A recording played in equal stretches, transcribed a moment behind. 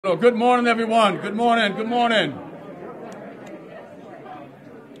No, good morning, everyone. Good morning, good morning.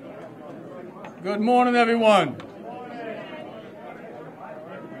 Good morning, everyone.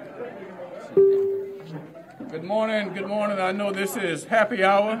 Good morning, good morning. I know this is happy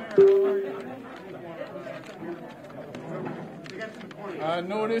hour. I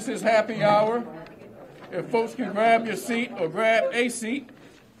know this is happy hour. If folks can grab your seat or grab a seat.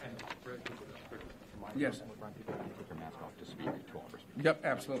 Yes. Yep,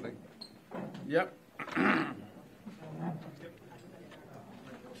 absolutely. Yep. Sorry.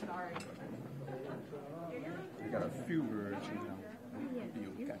 I got a few words, you know.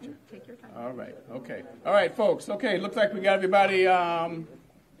 You Gotcha. take your time. All right. Okay. All right, folks. Okay. Looks like we got everybody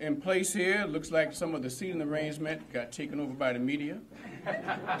in place here. Looks like some of the seating arrangement got taken over by the media.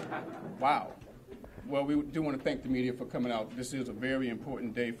 Wow. Well, we do want to thank the media for coming out. This is a very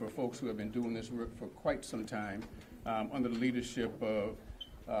important day for folks who have been doing this work for quite some time under the leadership of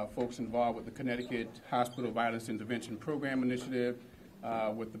folks involved with the Connecticut Hospital Violence Intervention Program Initiative,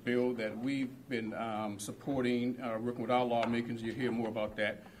 with the bill that we've been supporting, working with our lawmakers. You'll hear more about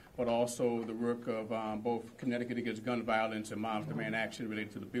that, but also the work of both Connecticut Against Gun Violence and Moms Demand Action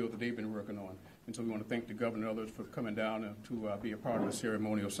related to the bill that they've been working on. And so we want to thank the governor and others for coming down to be a part of the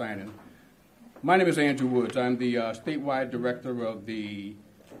ceremonial signing. My name is Andrew Woods. I'm the statewide director of the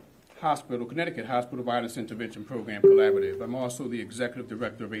Connecticut Hospital Violence Intervention Program Collaborative. I'm also the executive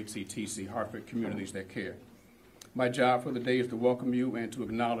director of HCTC, Hartford Communities That Care. My job for the day is to welcome you and to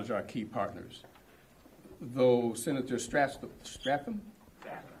acknowledge our key partners. Though Senator Stratham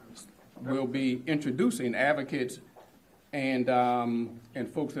will be introducing advocates and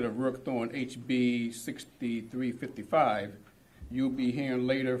folks that have worked on HB 6355, you'll be hearing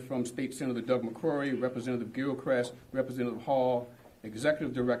later from State Senator Doug McCrory, Representative Gilchrist, Representative Hall,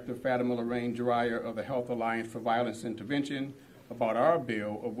 Executive Director Fatima Lorraine Dreyer of the Health Alliance for Violence Intervention about our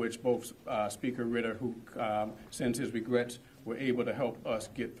bill, of which both Speaker Ritter, who sends his regrets, were able to help us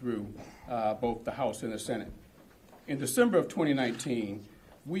get through both the House and the Senate. In December of 2019,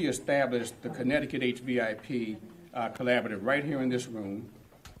 we established the Connecticut HVIP Collaborative right here in this room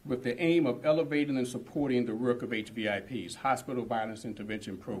with the aim of elevating and supporting the work of HVIPs, Hospital Violence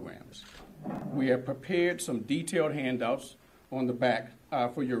Intervention Programs. We have prepared some detailed handouts on the back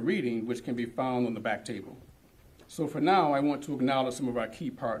for your reading, which can be found on the back table. So for now, I want to acknowledge some of our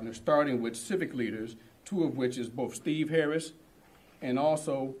key partners, starting with civic leaders, two of which is both Steve Harris and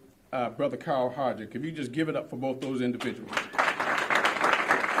also Brother Carl Hodgick. If you just give it up for both those individuals.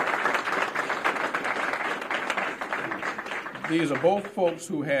 These are both folks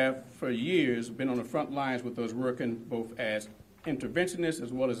who have, for years, been on the front lines with us, working both as interventionists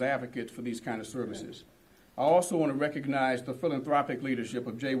as well as advocates for these kind of services. I also want to recognize the philanthropic leadership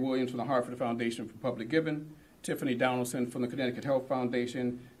of Jay Williams from the Hartford Foundation for Public Giving, Tiffany Donaldson from the Connecticut Health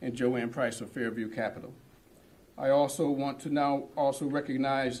Foundation, and Joanne Price of Fairview Capital. I also want to now also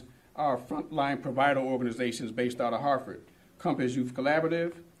recognize our frontline provider organizations based out of Hartford: Compass Youth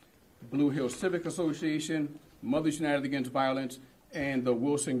Collaborative, Blue Hill Civic Association, Mothers United Against Violence, and the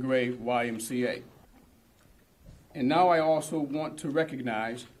Wilson Gray YMCA. And now I also want to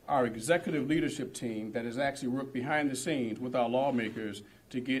recognize our executive leadership team that has actually worked behind the scenes with our lawmakers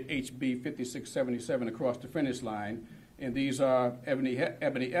to get HB 5677 across the finish line. And these are Ebony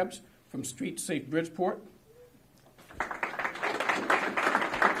Epps from Street Safe Bridgeport.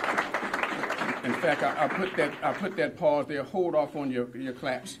 In fact, I put that pause there. Hold off on your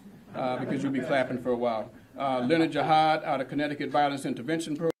claps because you'll be clapping for a while. Leonard Jihad out of Connecticut Violence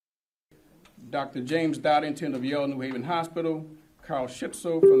Intervention Program. Dr. James Doddington of Yale New Haven Hospital, Carl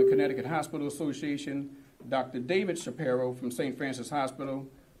Schitzel from the Connecticut Hospital Association, Dr. David Shapiro from St. Francis Hospital,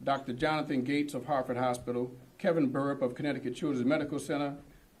 Dr. Jonathan Gates of Hartford Hospital, Kevin Burp of Connecticut Children's Medical Center,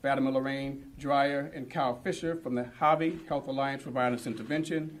 Fatima Lorraine Dreyer and Kyle Fisher from the Harvey Health Alliance for Violence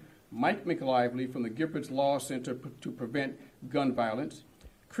Intervention, Mike McLively from the Giffords Law Center to Prevent Gun Violence,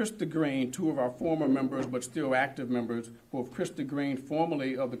 Krista Green, two of our former members but still active members, both Krista Green,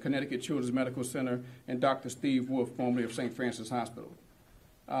 formerly of the Connecticut Children's Medical Center, and Dr. Steve Wolf, formerly of St. Francis Hospital.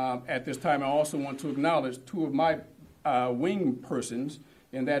 At this time, I also want to acknowledge two of my wing persons,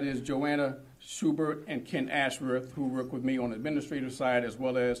 and that is Joanna Schubert and Ken Ashworth, who work with me on the administrative side as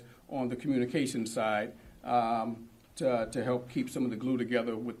well as on the communication side to help keep some of the glue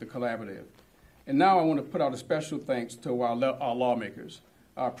together with the collaborative. And now I want to put out a special thanks to our lawmakers.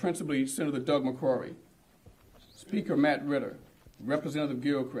 Principally Senator Doug McCrory, Speaker Matt Ritter, Representative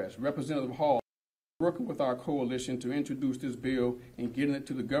Gilchrist, Representative Hall, working with our coalition to introduce this bill and getting it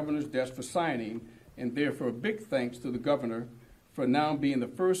to the governor's desk for signing, and therefore a big thanks to the governor for now being the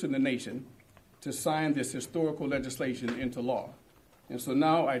first in the nation to sign this historical legislation into law. And so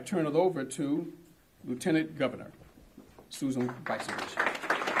now I turn it over to Lieutenant Governor Susan Bicevich.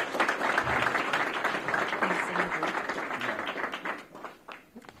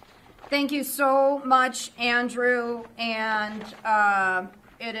 Thank you so much, Andrew, and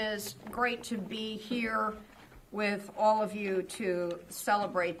it is great to be here with all of you to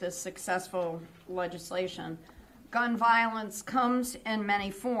celebrate this successful legislation. Gun violence comes in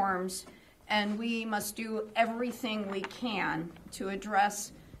many forms, and we must do everything we can to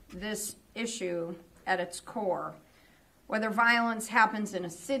address this issue at its core. Whether violence happens in a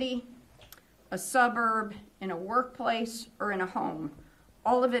city, a suburb, in a workplace, or in a home,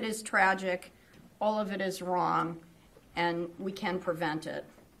 all of it is tragic, all of it is wrong, and we can prevent it.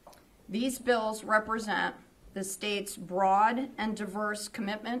 These bills represent the state's broad and diverse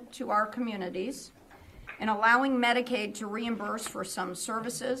commitment to our communities. In allowing Medicaid to reimburse for some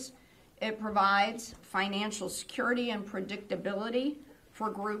services, it provides financial security and predictability for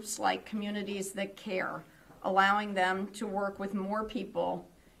groups like Communities That Care, allowing them to work with more people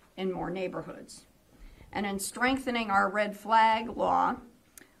in more neighborhoods. And in strengthening our red flag law,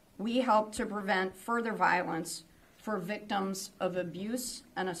 we help to prevent further violence for victims of abuse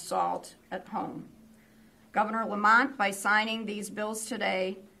and assault at home. Governor Lamont, by signing these bills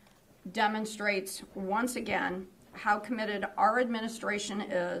today, demonstrates once again how committed our administration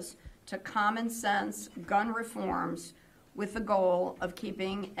is to common sense gun reforms with the goal of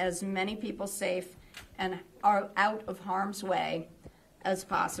keeping as many people safe and out of harm's way as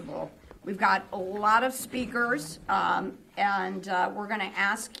possible. We've got a lot of speakers, and we're going to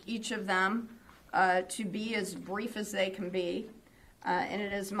ask each of them to be as brief as they can be. And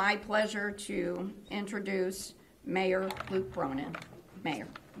it is my pleasure to introduce Mayor Luke Bronin. Mayor.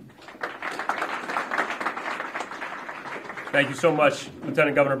 Thank you so much,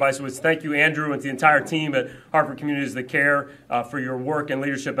 Lieutenant Governor Bicevich. Thank you, Andrew, and the entire team at Hartford Communities That Care for your work and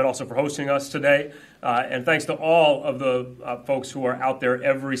leadership, and also for hosting us today. And thanks to all of the folks who are out there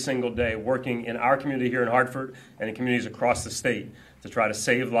every single day working in our community here in Hartford and in communities across the state to try to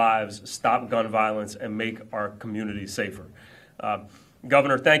save lives, stop gun violence, and make our communities safer.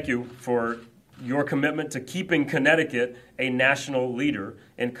 Governor, thank you for your commitment to keeping Connecticut a national leader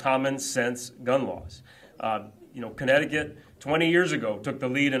in common sense gun laws. Connecticut 20 years ago took the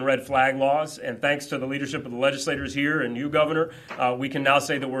lead in red flag laws, and thanks to the leadership of the legislators here and you, Governor, we can now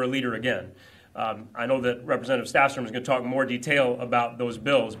say that we're a leader again. I know that Representative Staffstrom is going to talk more detail about those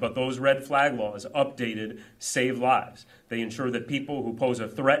bills, but those red flag laws updated save lives. They ensure that people who pose a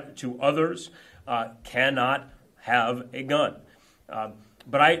threat to others cannot have a gun.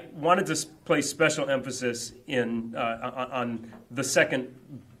 But I wanted to place special emphasis on the second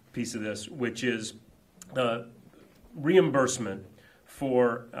piece of this, which is the reimbursement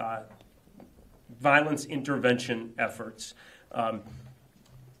for violence intervention efforts.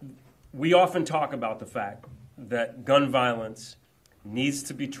 We often talk about the fact that gun violence needs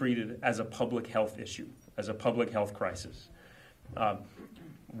to be treated as a public health issue, as a public health crisis.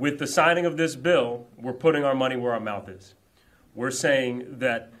 With the signing of this bill, we're putting our money where our mouth is. We're saying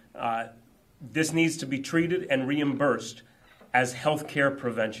that this needs to be treated and reimbursed as health care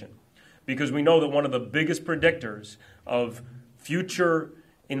prevention, because we know that one of the biggest predictors of future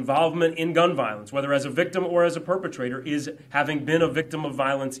involvement in gun violence, whether as a victim or as a perpetrator, is having been a victim of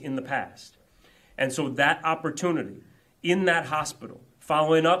violence in the past. And so that opportunity in that hospital,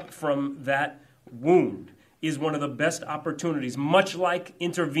 following up from that wound, is one of the best opportunities, much like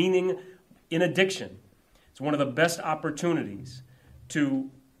intervening in addiction. It's one of the best opportunities to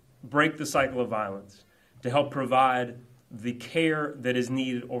break the cycle of violence, to help provide the care that is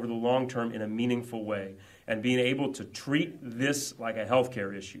needed over the long term in a meaningful way, and being able to treat this like a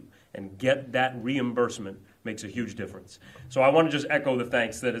healthcare issue and get that reimbursement makes a huge difference. So I want to just echo the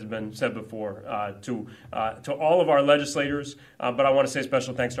thanks that has been said before to all of our legislators, but I want to say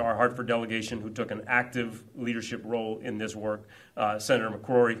special thanks to our Hartford delegation who took an active leadership role in this work. Senator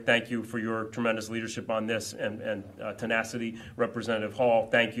McCrory, thank you for your tremendous leadership on this and tenacity. Representative Hall,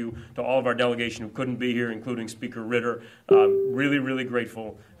 thank you to all of our delegation who couldn't be here, including Speaker Ritter. Really, really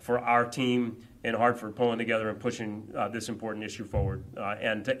grateful for our team in Hartford pulling together and pushing this important issue forward.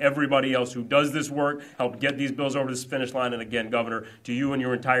 And to everybody else who does this work, help get these bills over this finish line. And again, Governor, to you and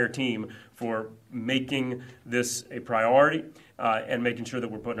your entire team for making this a priority and making sure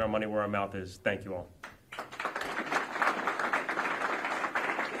that we're putting our money where our mouth is. Thank you all.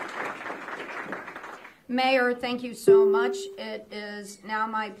 Mayor, thank you so much. It is now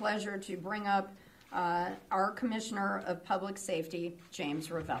my pleasure to bring up our Commissioner of Public Safety, James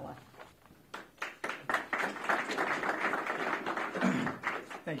Ravella.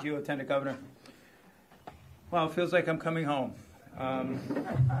 Thank you, Lieutenant Governor. Well, it feels like I'm coming home. But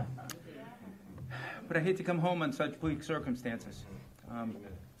I hate to come home on such bleak circumstances.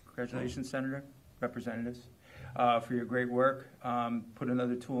 Congratulations, Senator, representatives, for your great work. Put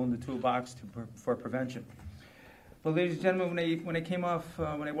another tool in the toolbox for prevention. But ladies and gentlemen, when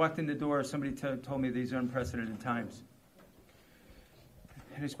I walked in the door, somebody told me these are unprecedented times.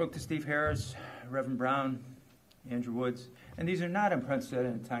 And I spoke to Steve Harris, Reverend Brown, Andrew Woods, and these are not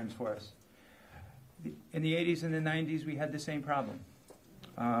unprecedented times for us. In the 80s and the 90s, we had the same problem.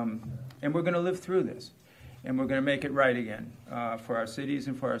 And we're going to live through this. And we're going to make it right again. For our cities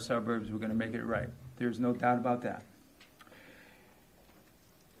and for our suburbs, we're going to make it right. There's no doubt about that.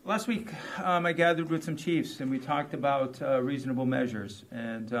 Last week, I gathered with some chiefs, and we talked about reasonable measures.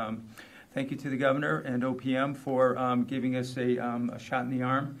 And thank you to the governor and OPM for giving us a shot in the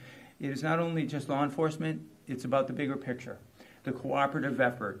arm. It is not only just law enforcement, it's about the bigger picture, the cooperative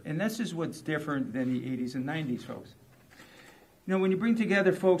effort. And this is what's different than the 80s and 90s, folks. You know, when you bring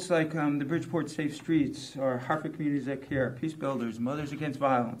together folks like the Bridgeport Safe Streets, or Hartford Communities That Care, Peace Builders, Mothers Against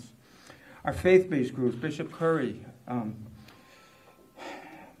Violence, our faith-based groups, Bishop Curry,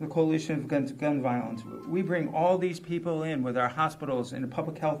 the Coalition Against Gun Violence, we bring all these people in with our hospitals and the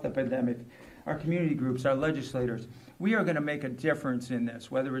public health epidemic, our community groups, our legislators. We are going to make a difference in this,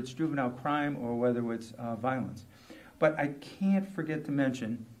 whether it's juvenile crime or whether it's violence. But I can't forget to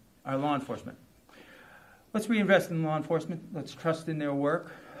mention our law enforcement. Let's reinvest in law enforcement. Let's trust in their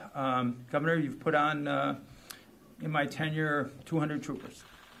work. Governor, you've put on, in my tenure, 200 troopers,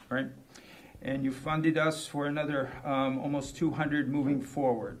 right? And you funded us for another almost 200 moving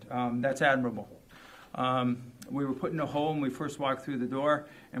forward. That's admirable. We were put in a hole when we first walked through the door,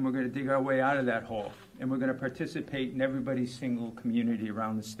 and we're going to dig our way out of that hole. And we're going to participate in everybody's single community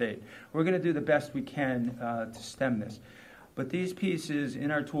around the state. We're going to do the best we can to stem this. But these pieces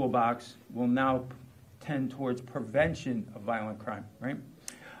in our toolbox will now tend towards prevention of violent crime, right?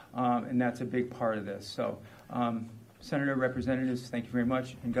 And that's a big part of this. So, Senator, representatives, thank you very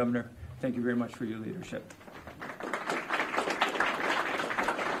much. And Governor, thank you very much for your leadership.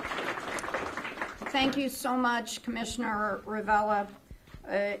 Thank you so much, Commissioner Ravella.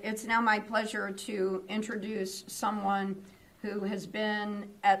 It's now my pleasure to introduce someone who has been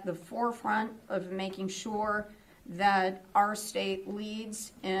at the forefront of making sure that our state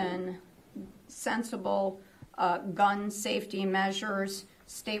leads in sensible gun safety measures,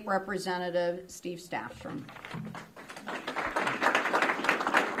 State Representative Steve Stafford.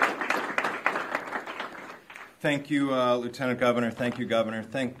 Thank you, Lieutenant Governor. Thank you, Governor.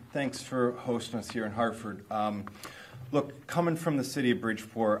 Thanks for hosting us here in Hartford. Look, coming from the city of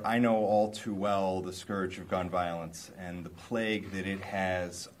Bridgeport, I know all too well the scourge of gun violence and the plague that it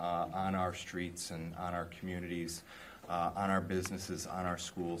has on our streets and on our communities, on our businesses, on our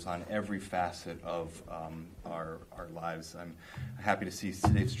schools, on every facet of our lives. I'm happy to see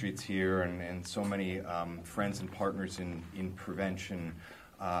Safe Streets here and so many friends and partners in prevention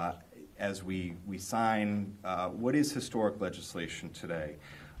as we sign what is historic legislation today.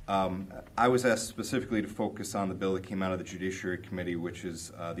 I was asked specifically to focus on the bill that came out of the Judiciary Committee, which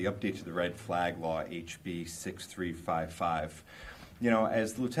is the update to the red flag law, HB 6355. You know,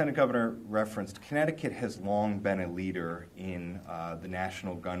 as the Lieutenant Governor referenced, Connecticut has long been a leader in the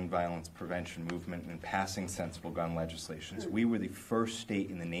national gun violence prevention movement and passing sensible gun legislation. So we were the first state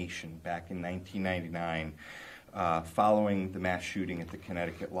in the nation back in 1999, following the mass shooting at the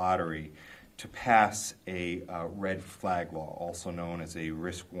Connecticut Lottery, to pass a red flag law, also known as a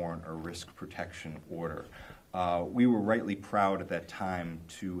risk warrant or risk protection order. We were rightly proud at that time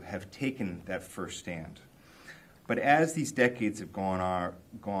to have taken that first stand. But as these decades have gone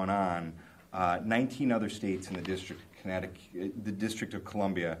on, 19 other states in the District of Connecticut, the District of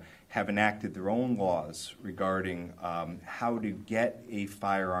Columbia, have enacted their own laws regarding how to get a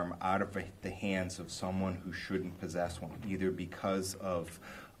firearm out of the hands of someone who shouldn't possess one, either because of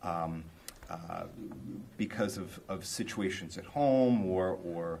situations at home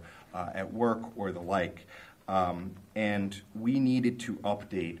or at work or the like. And we needed to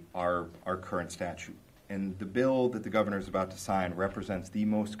update our current statute. And the bill that the governor is about to sign represents the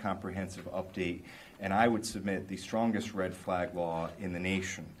most comprehensive update, and I would submit the strongest red flag law in the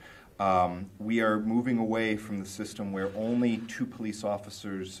nation. We are moving away from the system where only 2 police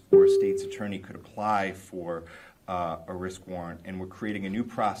officers or a state's attorney could apply for a risk warrant, and we're creating a new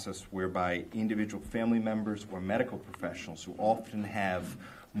process whereby individual family members or medical professionals who often have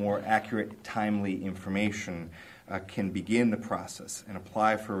more accurate, timely information can begin the process and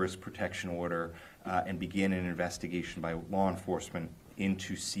apply for a risk protection order and begin an investigation by law enforcement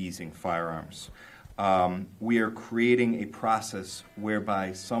into seizing firearms. We are creating a process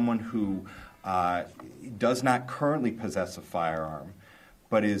whereby someone who does not currently possess a firearm,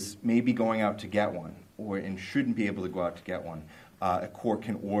 but is maybe going out to get one, and shouldn't be able to go out to get one, a court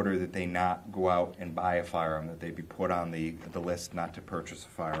can order that they not go out and buy a firearm, that they be put on the list not to purchase a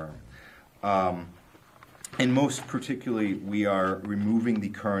firearm. And most particularly, we are removing the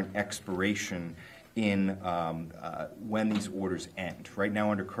current expiration in when these orders end. Right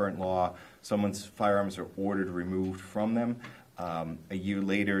now, under current law, someone's firearms are ordered removed from them. A year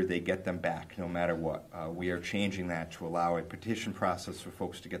later, they get them back, no matter what. We are changing that to allow a petition process for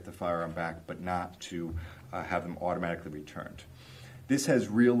folks to get the firearm back, but not to have them automatically returned. This has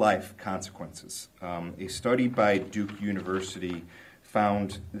real-life consequences. A study by Duke University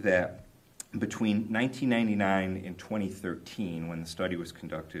found that between 1999 and 2013, when the study was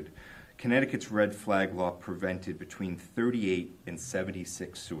conducted, Connecticut's red flag law prevented between 38 and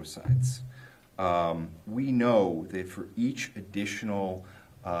 76 suicides. We know that for each additional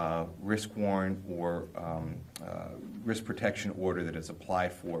risk warrant or risk protection order that is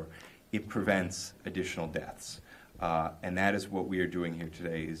applied for, it prevents additional deaths. And that is what we are doing here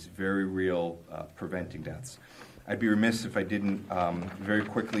today, is very real preventing deaths. I'd be remiss if I didn't very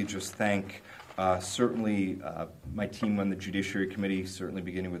quickly just thank certainly my team on the Judiciary Committee, certainly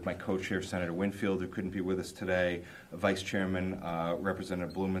beginning with my co-chair, Senator Winfield, who couldn't be with us today, Vice Chairman,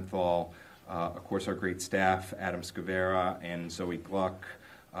 Representative Blumenthal, of course our great staff, Adam Scavera and Zoe Gluck,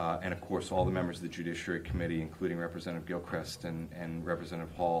 and of course all the members of the Judiciary Committee, including Representative Gilchrist and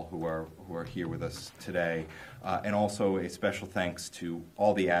Representative Hall, who are here with us today. And also a special thanks to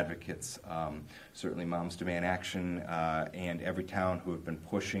all the advocates, certainly Moms Demand Action and Everytown, who have been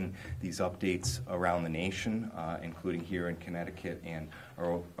pushing these updates around the nation, including here in Connecticut, and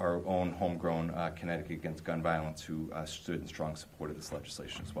our own homegrown Connecticut Against Gun Violence, who stood in strong support of this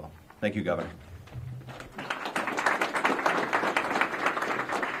legislation as well. Thank you, Governor.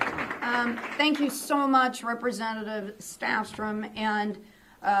 Thank you so much, Representative Stafstrom, and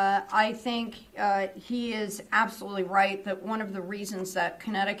I think he is absolutely right that one of the reasons that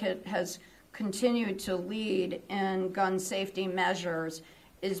Connecticut has continued to lead in gun safety measures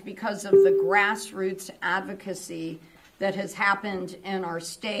is because of the grassroots advocacy that has happened in our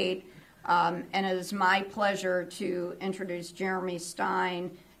state. And it is my pleasure to introduce Jeremy Stein,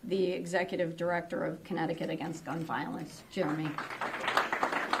 the Executive Director of Connecticut Against Gun Violence. Jeremy.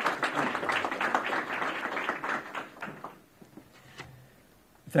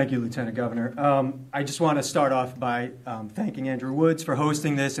 Thank you, Lieutenant Governor. I just want to start off by thanking Andrew Woods for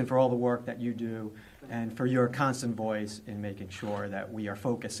hosting this and for all the work that you do and for your constant voice in making sure that we are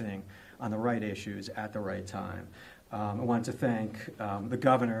focusing on the right issues at the right time. I want to thank the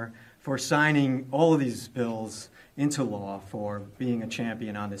Governor for signing all of these bills into law, for being a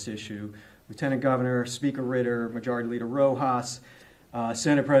champion on this issue. Lieutenant Governor, Speaker Ritter, Majority Leader Rojas,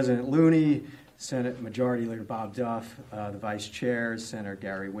 Senate President Looney, Senate Majority Leader Bob Duff, the Vice Chairs, Senator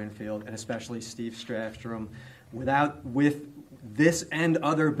Gary Winfield, and especially Steve Stafstrom. With this and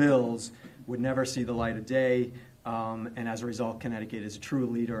other bills would never see the light of day, and as a result, Connecticut is a true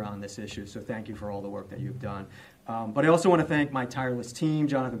leader on this issue, so thank you for all the work that you've done. But I also want to thank my tireless team,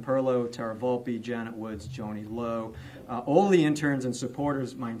 Jonathan Perlow, Tara Volpe, Janet Woods, Joni Lowe, all the interns and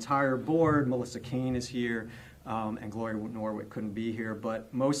supporters, my entire board. Melissa Kane is here, and Gloria Norwick couldn't be here,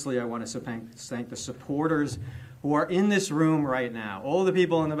 but mostly I want to thank the supporters who are in this room right now, all the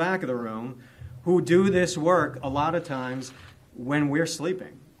people in the back of the room who do this work a lot of times when we're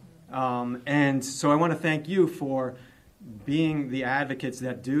sleeping. And so I want to thank you for being the advocates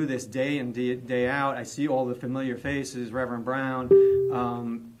that do this day in, day out. I see all the familiar faces, Reverend Brown,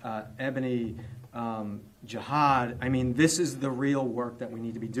 Ebony, Jihad. I mean, this is the real work that we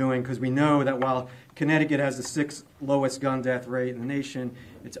need to be doing, because we know that while Connecticut has the 6th lowest gun death rate in the nation,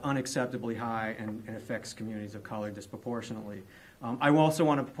 it's unacceptably high and affects communities of color disproportionately. I also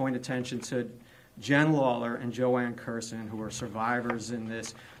want to point attention to Jen Lawler and Joanne Curson, who are survivors in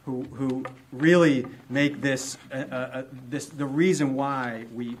this, who really make this, the reason why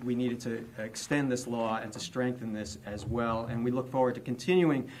we needed to extend this law and to strengthen this as well. And we look forward to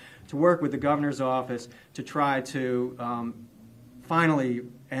continuing to work with the governor's office to try to finally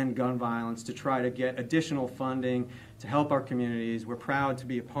end gun violence, to try to get additional funding to help our communities. We're proud to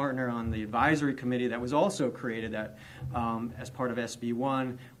be a partner on the advisory committee that was also created as part of SB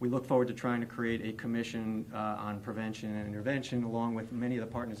 1. We look forward to trying to create a commission on prevention and intervention, along with many of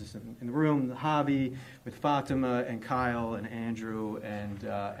the partners in the room, the Hobby, with Fatima and Kyle and Andrew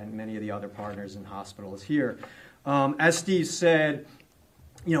and many of the other partners in hospitals here. As Steve said,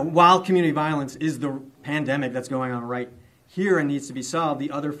 you know, while community violence is the pandemic that's going on right here and needs to be solved.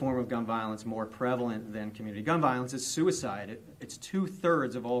 The other form of gun violence more prevalent than community gun violence is suicide. It's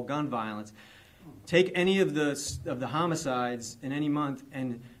 2/3 of all gun violence. Take any of the homicides in any month,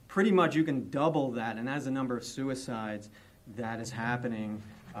 and pretty much you can double that, and that's the number of suicides that is happening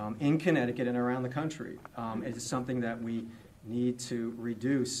in Connecticut and around the country. It is something that we need to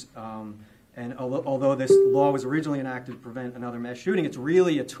reduce. And although this law was originally enacted to prevent another mass shooting, it's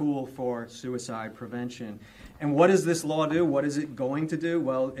really a tool for suicide prevention. And what does this law do? What is it going to do?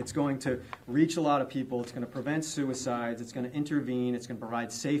 Well, it's going to reach a lot of people. It's going to prevent suicides. It's going to intervene. It's going to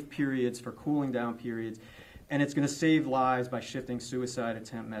provide safe periods for cooling down periods. And it's going to save lives by shifting suicide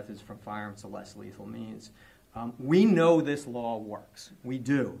attempt methods from firearms to less lethal means. We know this law works. We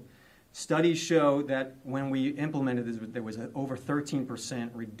do. Studies show that when we implemented this, there was an over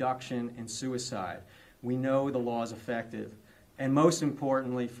 13% reduction in suicide. We know the law is effective. And most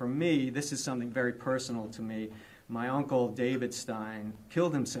importantly for me, this is something very personal to me. My uncle, David Stein,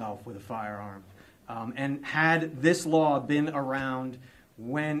 killed himself with a firearm. And had this law been around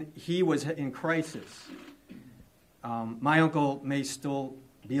when he was in crisis, my uncle may still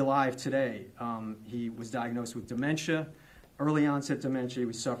be alive today. He was diagnosed with dementia. Early onset dementia, he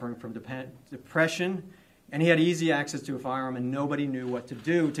was suffering from depression, and he had easy access to a firearm, and nobody knew what to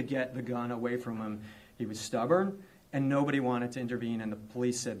do to get the gun away from him. He was stubborn, and nobody wanted to intervene, and the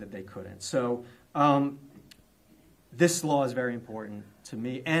police said that they couldn't. So this law is very important to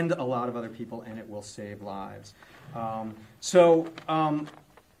me and a lot of other people, and it will save lives.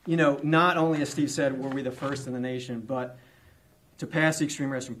 You know, not only, as Steve said, were we the first in the nation, but to pass the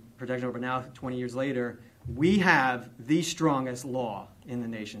Extreme Arrest Protection Order now, 20 years later, we have the strongest law in the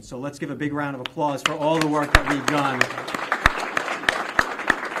nation. So let's give a big round of applause for all the work that we've done.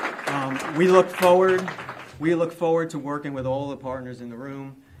 We look forward to working with all the partners in the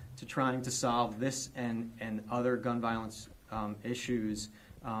room to trying to solve this and other gun violence issues.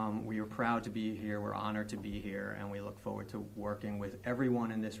 We are proud to be here. We're honored to be here, and we look forward to working with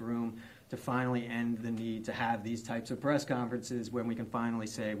everyone in this room to finally end the need to have these types of press conferences when we can finally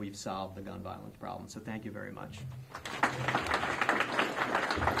say we've solved the gun violence problem. So thank you very much.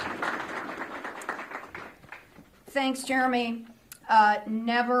 Thanks, Jeremy.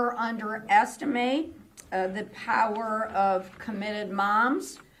 Never underestimate the power of committed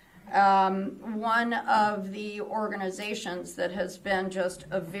moms. One of the organizations that has been just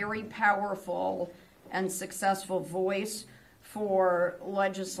a very powerful and successful voice for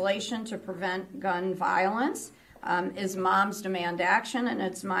legislation to prevent gun violence is Moms Demand Action, and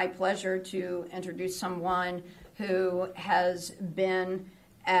it's my pleasure to introduce someone who has been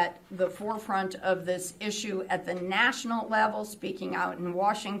at the forefront of this issue at the national level, speaking out in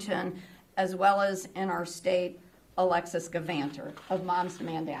Washington, as well as in our state, Alexis Gavanter of Moms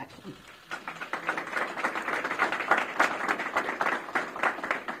Demand Action.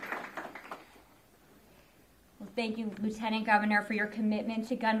 Well, thank you, Lieutenant Governor, for your commitment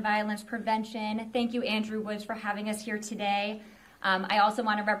to gun violence prevention. Thank you, Andrew Woods, for having us here today. I also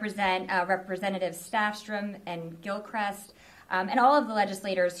want to represent Representatives Staffstrom and Gilchrist and all of the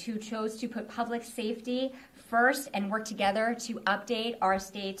legislators who chose to put public safety first and work together to update our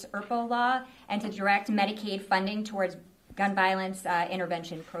state's ERPO law and to direct Medicaid funding towards gun violence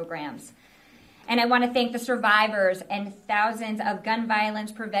intervention programs. And I want to thank the survivors and thousands of gun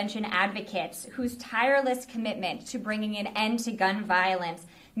violence prevention advocates whose tireless commitment to bringing an end to gun violence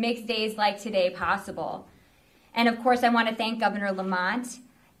makes days like today possible. And of course, I want to thank Governor Lamont,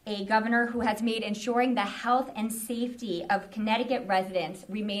 a governor who has made ensuring the health and safety of Connecticut residents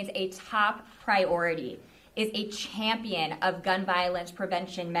remains a top priority, is a champion of gun violence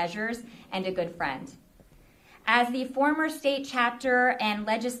prevention measures, and a good friend. As the former state chapter and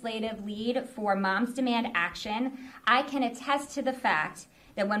legislative lead for Moms Demand Action, I can attest to the fact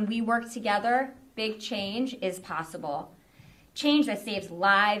that when we work together, big change is possible. Change that saves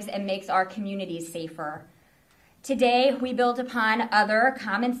lives and makes our communities safer. Today, we build upon other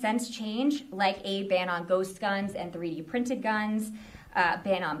common sense change, like a ban on ghost guns and 3D printed guns,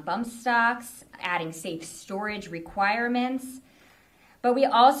 ban on bump stocks, adding safe storage requirements. But we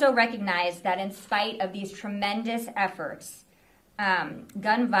also recognize that in spite of these tremendous efforts,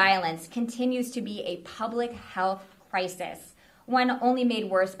 gun violence continues to be a public health crisis, one only made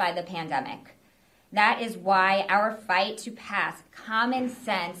worse by the pandemic. That is why our fight to pass common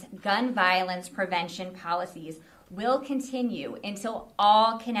sense gun violence prevention policies will continue until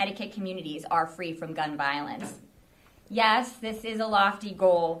all Connecticut communities are free from gun violence. Yes, this is a lofty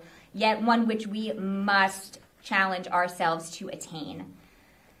goal, yet one which we must challenge ourselves to attain.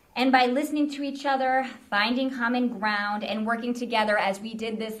 And by listening to each other, finding common ground, and working together as we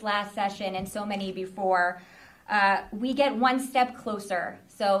did this last session and so many before, we get one step closer.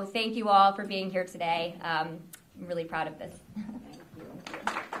 So thank you all for being here today. I'm really proud of this.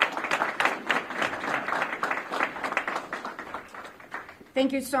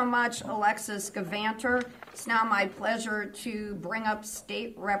 Thank you so much, Alexis Gavanter. It's now my pleasure to bring up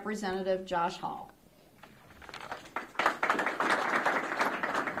State Representative Josh Hall.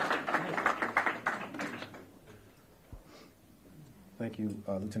 Thank you,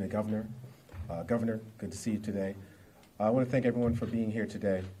 Lieutenant Governor. Governor, good to see you today. I want to thank everyone for being here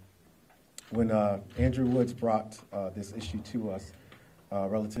today. When Andrew Woods brought this issue to us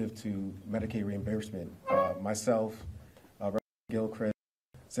relative to Medicaid reimbursement, myself, Representative Gilchrist,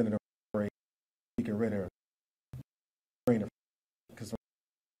 Senator Ray, Speaker Ritter, because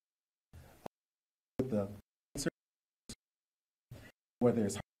with the whether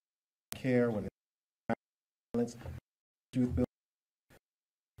it's care, whether it's violence, youth bill,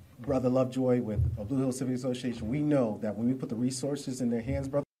 Brother Lovejoy with Blue Hill Civic Association, we know that when we put the resources in their hands,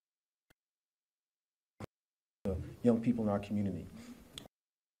 brother, the young people in our community.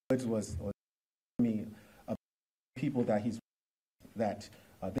 Woods was me people that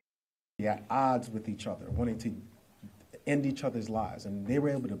they at odds with each other, wanting to end each other's lives, and they were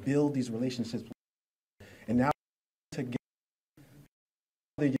able to build these relationships. And now together,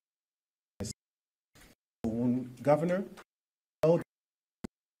 Governor, so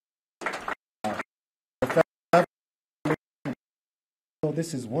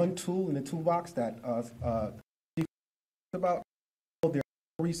this is one tool in the toolbox that about there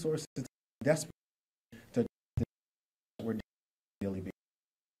are resources desperate to we're daily.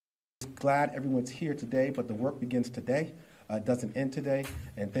 Glad everyone's here today, but the work begins today. It doesn't end today.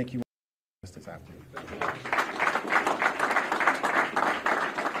 And thank you this afternoon.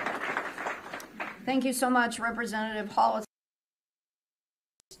 Thank you so much, Representative Hall.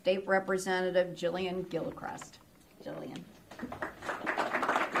 State Representative Jillian Gilchrist. Jillian.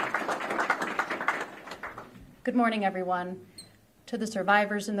 Good morning, everyone. To the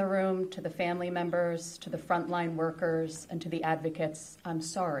survivors in the room, to the family members, to the frontline workers, and to the advocates, I'm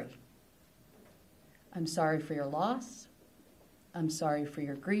sorry. I'm sorry for your loss. I'm sorry for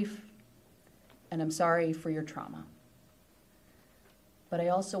your grief. And I'm sorry for your trauma. But I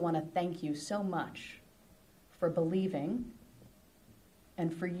also want to thank you so much for believing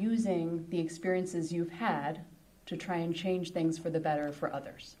and for using the experiences you've had to try and change things for the better for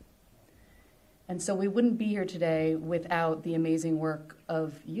others. And so we wouldn't be here today without the amazing work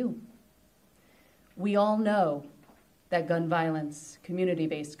of you. We all know that gun violence,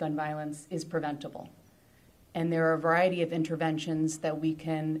 community-based gun violence, is preventable. And there are a variety of interventions that we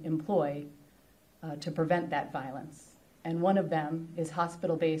can employ to prevent that violence. And one of them is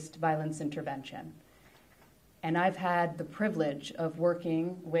hospital-based violence intervention. And I've had the privilege of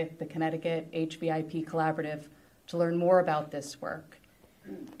working with the Connecticut HVIP Collaborative to learn more about this work.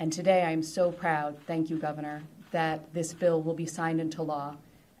 And today I'm so proud, thank you, Governor, that this bill will be signed into law.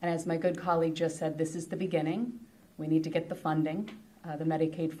 And as my good colleague just said, this is the beginning. We need to get the funding, the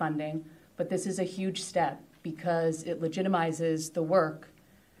Medicaid funding. But this is a huge step because it legitimizes the work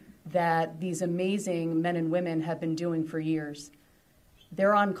that these amazing men and women have been doing for years.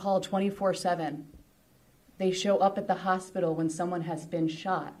 They're on call 24/7. They show up at the hospital when someone has been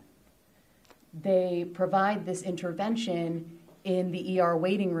shot. They provide this intervention in the ER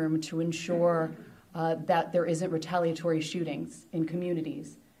waiting room to ensure that there isn't retaliatory shootings in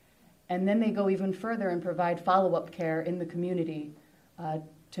communities. And then they go even further and provide follow-up care in the community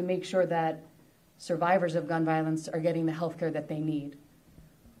to make sure that survivors of gun violence are getting the health care that they need.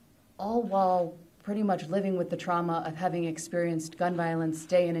 All while pretty much living with the trauma of having experienced gun violence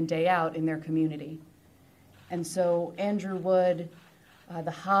day in and day out in their community. And so Andrew Wood,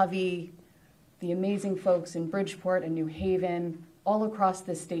 the Javi, the amazing folks in Bridgeport and New Haven, all across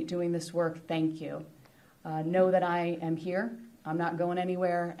this state doing this work, thank you. Know that I am here, I'm not going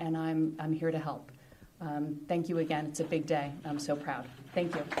anywhere, and I'm here to help. Thank you again, it's a big day, I'm so proud.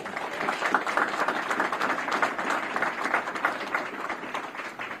 Thank you.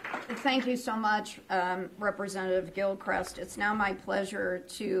 Thank you so much, Representative Gilchrist. It's now my pleasure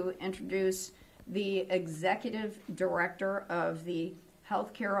to introduce the Executive Director of the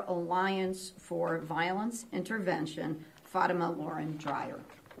Healthcare Alliance for Violence Intervention, Fatima Lauren Dreyer.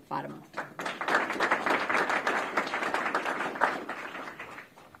 Fatima.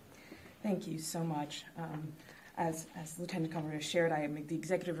 Thank you so much. As Lieutenant Governor shared, I am the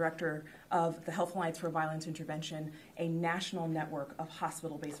Executive Director of the Health Alliance for Violence Intervention, a national network of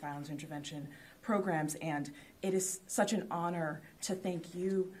hospital-based violence intervention programs, and it is such an honor to thank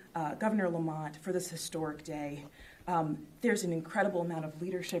you, Governor Lamont, for this historic day. There's an incredible amount of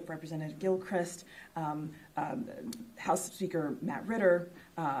leadership. Representative Gilchrist, House Speaker Matt Ritter,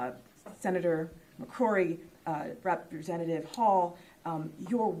 Senator McCrory, Representative Hall.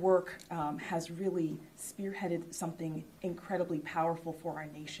 Your work has really spearheaded something incredibly powerful for our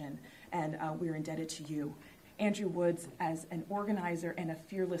nation, and we're indebted to you. Andrew Woods, as an organizer and a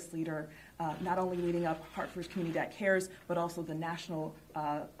fearless leader, not only leading up Hartford Communities That Cares, but also the national,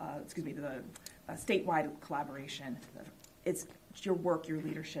 statewide collaboration. It's your work, your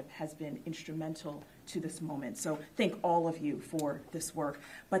leadership has been instrumental to this moment. So thank all of you for this work.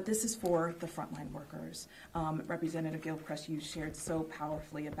 But this is for the frontline workers. Representative Gilchrist, you shared so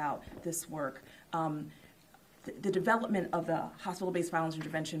powerfully about this work. The development of the hospital-based violence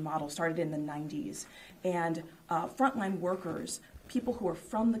intervention model started in the 90s. And frontline workers, people who are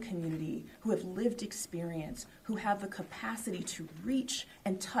from the community, who have lived experience, who have the capacity to reach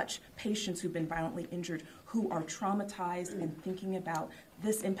and touch patients who've been violently injured, who are traumatized and thinking about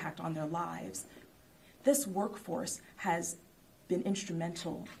this impact on their lives. This workforce has been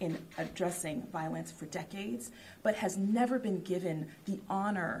instrumental in addressing violence for decades, but has never been given the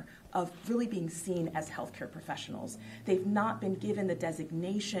honor of really being seen as healthcare professionals. They've not been given the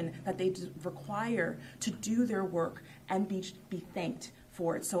designation that they require to do their work and be thanked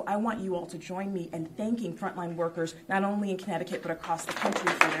for it. So I want you all to join me in thanking frontline workers, not only in Connecticut, but across the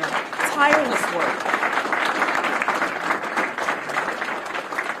country for their tireless work.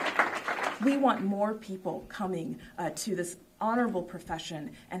 We want more people coming to this honorable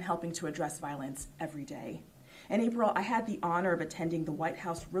profession and helping to address violence every day. In April, I had the honor of attending the White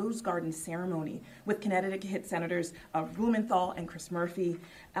House Rose Garden ceremony with Connecticut Senators Blumenthal and Chris Murphy,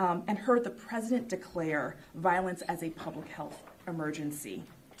 and heard the President declare violence as a public health emergency.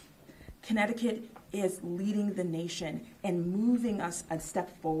 Connecticut is leading the nation and moving us a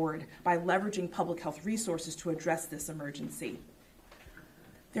step forward by leveraging public health resources to address this emergency.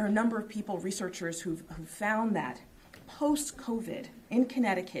 There are a number of people, researchers, who've found that post-COVID in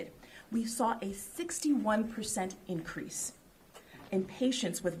Connecticut, we saw a 61% increase in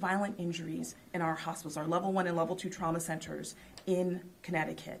patients with violent injuries in our hospitals, our level 1 and level 2 trauma centers in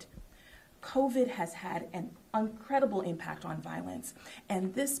Connecticut. COVID has had an incredible impact on violence,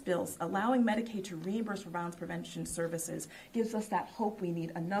 and this bill, allowing Medicaid to reimburse for violence prevention services, gives us that hope we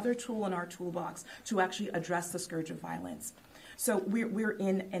need, another tool in our toolbox to actually address the scourge of violence. So we're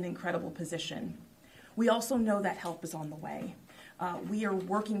in an incredible position. We also know that help is on the way. We are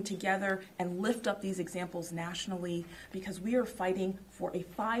working together and lift up these examples nationally because we are fighting for a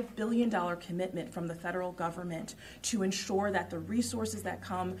 $5 billion commitment from the federal government to ensure that the resources that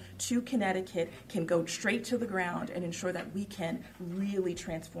come to Connecticut can go straight to the ground and ensure that we can really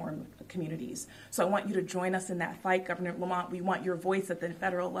transform communities. So I want you to join us in that fight. Governor Lamont, we want your voice at the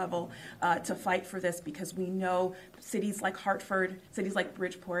federal level to fight for this because we know cities like Hartford, cities like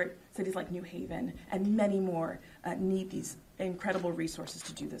Bridgeport, cities like New Haven, and many more need these incredible resources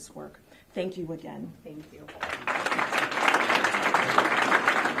to do this work. Thank you again. Thank you.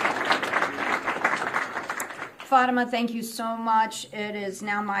 Fatima, thank you so much. It is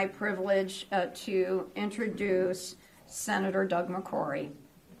now my privilege to introduce Senator Doug McCrory.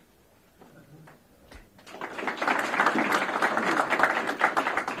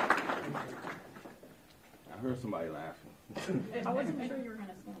 I heard somebody laughing. I wasn't sure you were going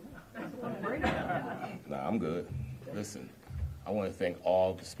to stand up. Nah, I'm good. Listen, I want to thank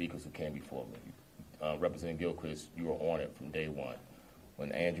all the speakers who came before me. Representative Gilchrist, you were on it from day one.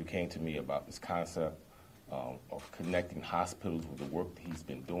 When Andrew came to me about this concept of connecting hospitals with the work that he's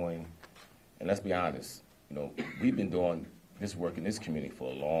been doing, and let's be honest, we've been doing this work in this community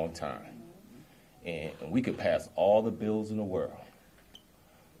for a long time, and we could pass all the bills in the world,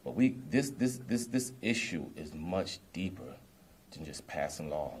 but this issue is much deeper than just passing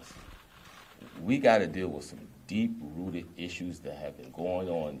laws. We got to deal with some deep-rooted issues that have been going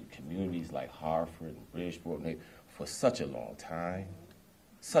on in communities like Hartford and Bridgeport for such a long time.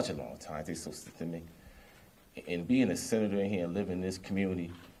 They're so systemic. And being a senator in here and living in this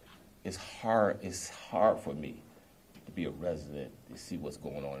community, it's hard for me to be a resident to see what's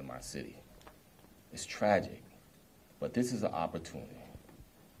going on in my city. It's tragic, but this is an opportunity.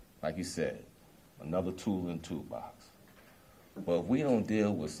 Like you said, another tool in the toolbox. But if we don't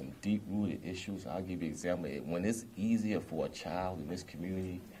deal with some deep-rooted issues, I'll give you an example. When it's easier for a child in this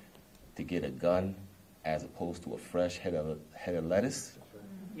community to get a gun as opposed to a fresh head of lettuce,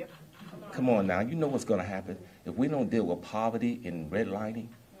 Yep. Come on now, you know what's going to happen. If we don't deal with poverty and redlining,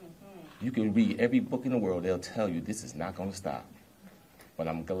 you can read every book in the world, they'll tell you this is not going to stop. But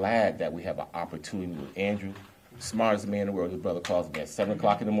I'm glad that we have an opportunity with Andrew, smartest man in the world. His brother calls me at 7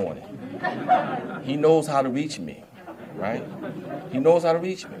 o'clock in the morning. He knows how to reach me. right? He knows how to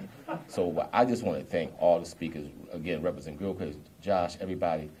reach me. So I just want to thank all the speakers, again, Representative Gilchrist, Josh,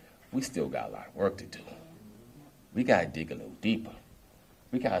 everybody. We still got a lot of work to do. We got to dig a little deeper.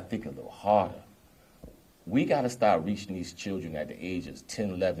 We got to think a little harder. We got to start reaching these children at the ages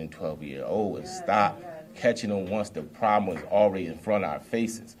 10, 11, 12 years old and stop catching them once the problem is already in front of our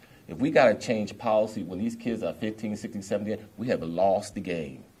faces. If we got to change policy when these kids are 15, 16, 17, we have lost the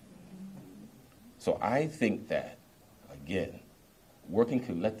game. So I think that, again, working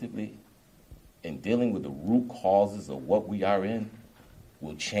collectively and dealing with the root causes of what we are in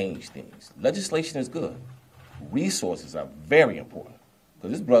will change things. Legislation is good. Resources are very important.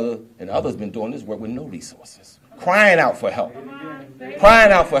 Because this brother and others been doing this work with no resources, crying out for help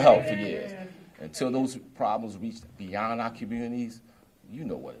for years. Until those problems reach beyond our communities, you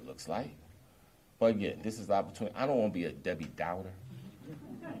know what it looks like. But again, this is the opportunity. I don't want to be a Debbie Downer.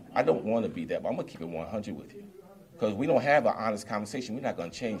 I don't want to be that, but I'm going to keep it 100 with you. Because we don't have an honest conversation, we're not going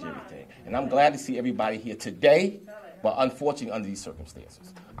to change everything. And I'm glad to see everybody here today, but unfortunately under these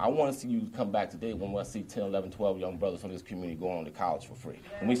circumstances. I want to see you come back today when I see 10, 11, 12 young brothers from this community going on to college for free.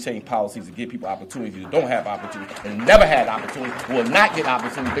 When we change policies to give people opportunities who don't have opportunity and never had opportunity, will not get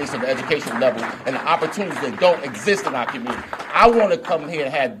opportunity based on the education level and the opportunities that don't exist in our community. I want to come here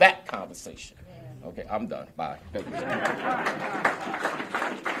and have that conversation. Okay, I'm done. Bye. Thank you.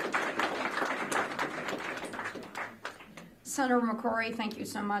 Senator McCrory, thank you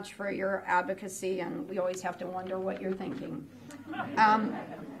so much for your advocacy, and we always have to wonder what you're thinking.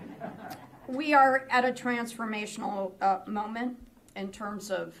 We are at a transformational moment in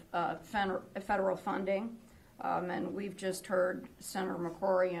terms of federal funding, and we've just heard Senator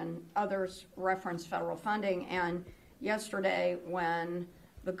McCrory and others reference federal funding, and yesterday when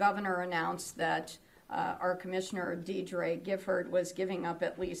the governor announced that our Commissioner Deidre Gifford was giving up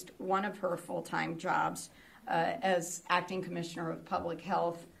at least one of her full-time jobs as acting Commissioner of Public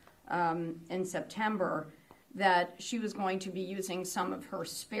Health in September, that she was going to be using some of her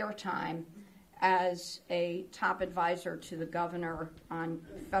spare time as a top advisor to the governor on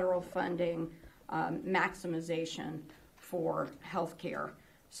federal funding maximization for health care.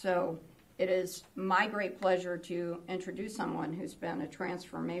 So it is my great pleasure to introduce someone who's been a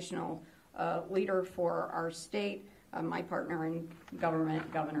transformational leader for our state, my partner in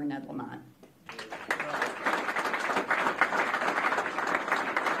government, Governor Ned Lamont.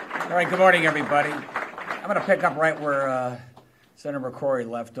 All right, good morning, everybody. I'm going to pick up right where Senator McCrory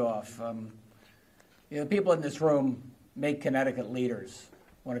left off. The people in this room make Connecticut leaders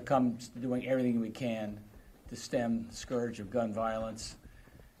when it comes to doing everything we can to stem the scourge of gun violence.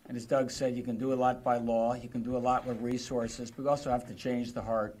 And as Doug said, you can do a lot by law, you can do a lot with resources, but we also have to change the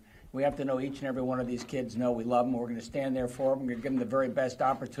heart. We have to know each and every one of these kids know we love them. We're going to stand there for them. We're going to give them the very best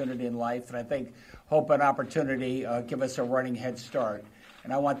opportunity in life. And I think hope and opportunity give us a running head start.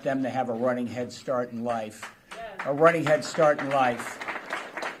 And I want them to have a running head start in life. A running head start in life.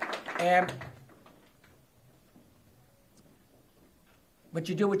 But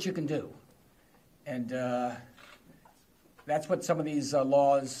you do what you can do. And that's what some of these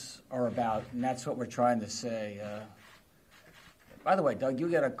laws are about. And that's what we're trying to say. By the way, Doug, you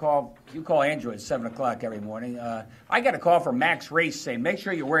get a call. You call Andrew at 7 o'clock every morning. I get a call from Max Race saying, make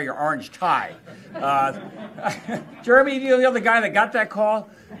sure you wear your orange tie. Jeremy, you're the other guy that got that call.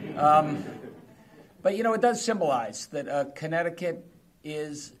 But, it does symbolize that Connecticut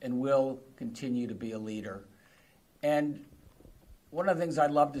is and will continue to be a leader. And one of the things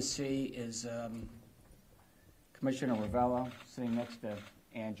I'd love to see is Commissioner Ravello sitting next to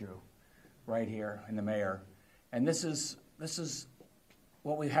Andrew right here, and the mayor. And this is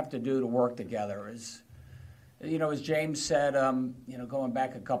what we have to do to work together. Is, as James said, going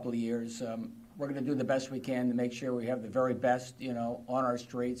back a couple of years, we're going to do the best we can to make sure we have the very best, on our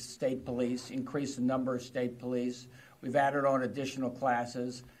streets. State police, increase the number of state police. We've added on additional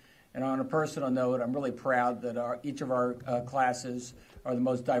classes. And on a personal note, I'm really proud that each of our classes are the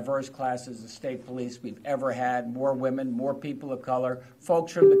most diverse classes of state police we've ever had. More women, more people of color,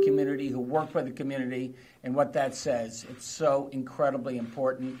 folks from the community who work for the community, and what that says. It's so incredibly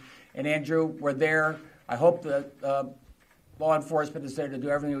important. And Andrew, we're there. I hope that law enforcement is there to do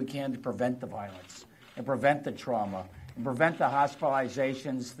everything we can to prevent the violence and prevent the trauma and prevent the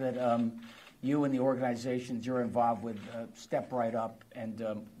hospitalizations that you and the organizations you're involved with step right up and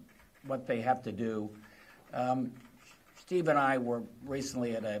what they have to do. Steve and I were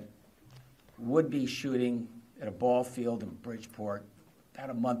recently at a would-be shooting at a ball field in Bridgeport about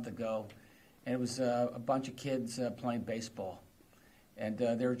a month ago, and it was a bunch of kids playing baseball. And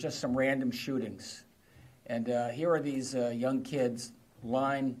there were just some random shootings. And here are these young kids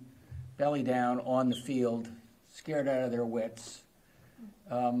lying belly down on the field, scared out of their wits.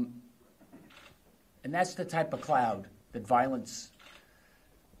 And that's the type of cloud that violence,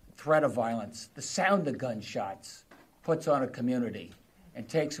 threat of violence, the sound of gunshots puts on a community and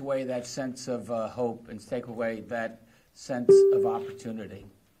takes away that sense of hope and takes away that sense of opportunity.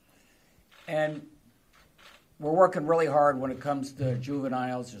 And we're working really hard when it comes to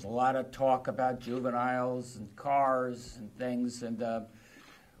juveniles. There's a lot of talk about juveniles and cars and things. And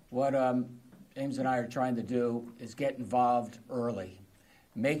what James and I are trying to do is get involved early.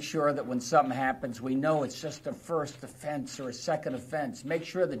 Make sure that when something happens, we know it's just a first offense or a second offense. Make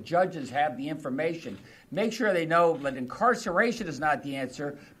sure the judges have the information. Make sure they know that incarceration is not the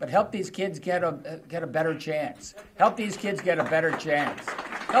answer, but help these kids get a better chance. Help these kids get a better chance.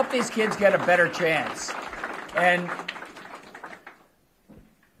 Help these kids get a better chance. And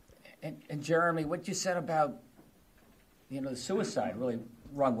Jeremy, what you said about, the suicide really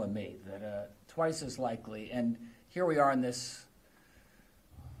rung with me, that twice as likely. And here we are in this.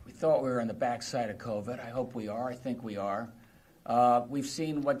 We thought we were on the backside of COVID. I hope we are. I think we are. We've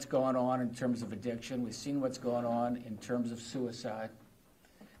seen what's going on in terms of addiction. We've seen what's going on in terms of suicide.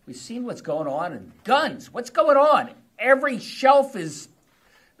 We've seen what's going on in guns. What's going on? Every shelf is,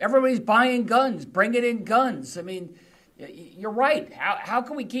 everybody's buying guns, bringing in guns. I mean, you're right. How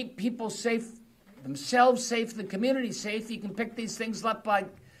can we keep people safe, themselves safe, the community safe? You can pick these things up like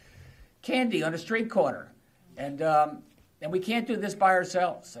candy on a street corner. And we can't do this by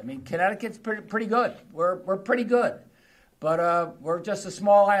ourselves. I mean, Connecticut's pretty good. We're pretty good. But we're just a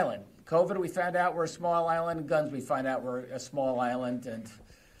small island. COVID, we found out we're a small island. And guns, we find out we're a small island. And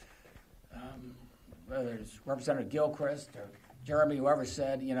whether it's Representative Gilchrist or Jeremy, whoever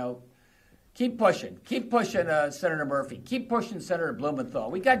said, keep pushing. Keep pushing Senator Murphy. Keep pushing Senator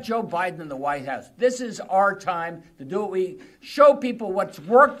Blumenthal. We got Joe Biden in the White House. This is our time to do what we show people what's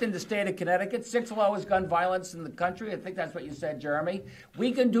worked in the state of Connecticut. 6th lowest gun violence in the country. I think that's what you said, Jeremy.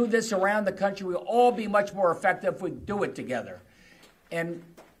 We can do this around the country. We'll all be much more effective if we do it together. And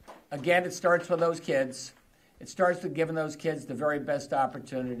again, it starts with those kids. It starts with giving those kids the very best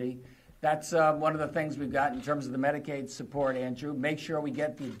opportunity. That's one of the things we've got in terms of the Medicaid support, Andrew. Make sure we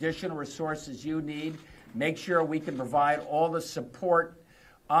get the additional resources you need. Make sure we can provide all the support,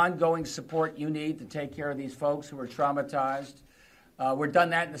 ongoing support you need to take care of these folks who are traumatized. We've done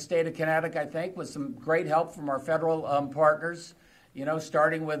that in the state of Connecticut, I think, with some great help from our federal partners,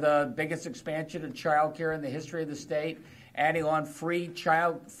 starting with the biggest expansion of child care in the history of the state, adding on free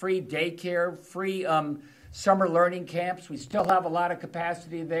daycare, free summer learning camps. We still have a lot of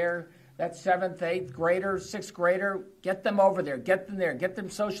capacity there. That 7th, 8th grader, 6th grader, get them over there, get them there, get them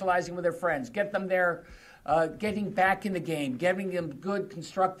socializing with their friends, get them there, getting back in the game, giving them good,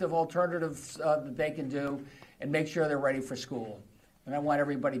 constructive alternatives that they can do, and make sure they're ready for school. And I want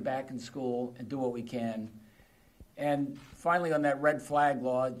everybody back in school and do what we can. And finally, on that red flag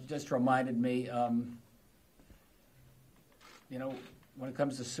law, it just reminded me, when it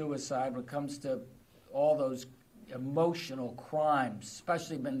comes to suicide, when it comes to all those emotional crimes,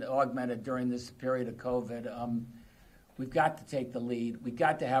 especially been augmented during this period of COVID. We've got to take the lead. We've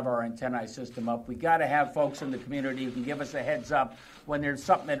got to have our antennae system up. We've got to have folks in the community who can give us a heads up when there's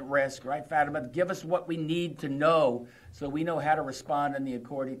something at risk, right, Fatima? Give us what we need to know so we know how to respond in the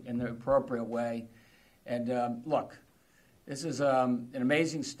appropriate way. And look, this is an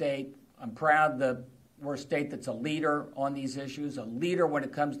amazing state. I'm proud that we're a state that's a leader on these issues, a leader when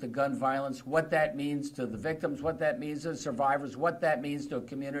it comes to gun violence, what that means to the victims, what that means to the survivors, what that means to a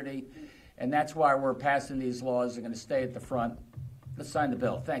community. And that's why we're passing these laws. They're going to stay at the front. Let's sign the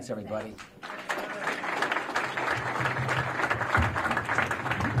bill. Thanks, everybody.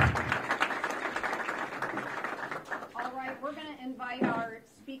 All right, we're going to invite our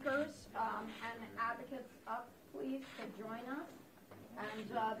speakers and advocates up, please, to join us. And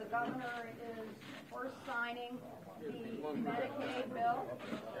the governor is first signing the Medicaid bill.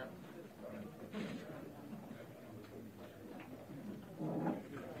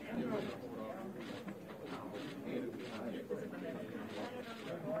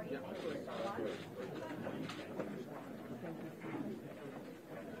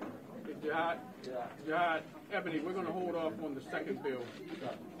 Jihad, Ebony, we're going to hold off on the second bill.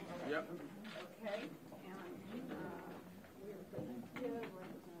 Yep. Okay.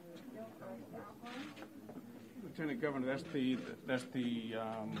 Lieutenant Governor, that's the This is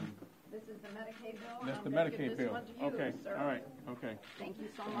the Medicaid bill. That's the Medicaid bill. Okay, all right, okay. Thank you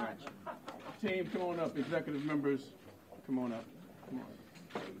so much. Team, come on up. Executive members, come on up. Come on.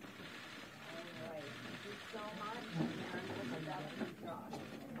 All right, thank you so much. And we'll put that in Josh.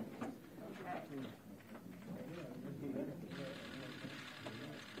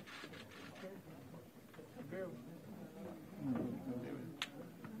 Okay.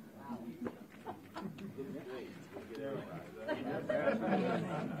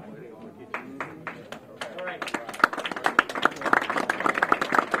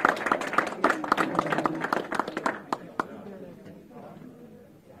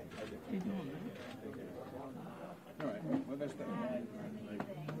 best of luck.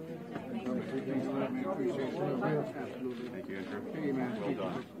 Absolutely. Thank you, Andrew. Hey, man. Well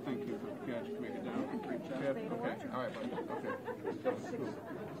done. Thank you for making it down. Okay. All right, buddy.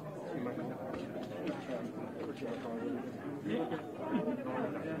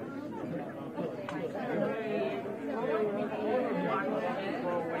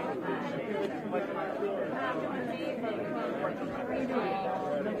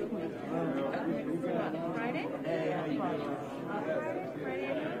 Friday?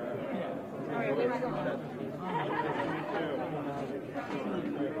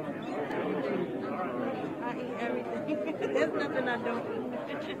 I eat everything. There's nothing I don't eat.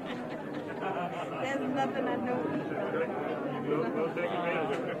 There's nothing I don't eat.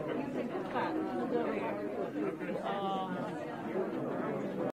 You take the spot.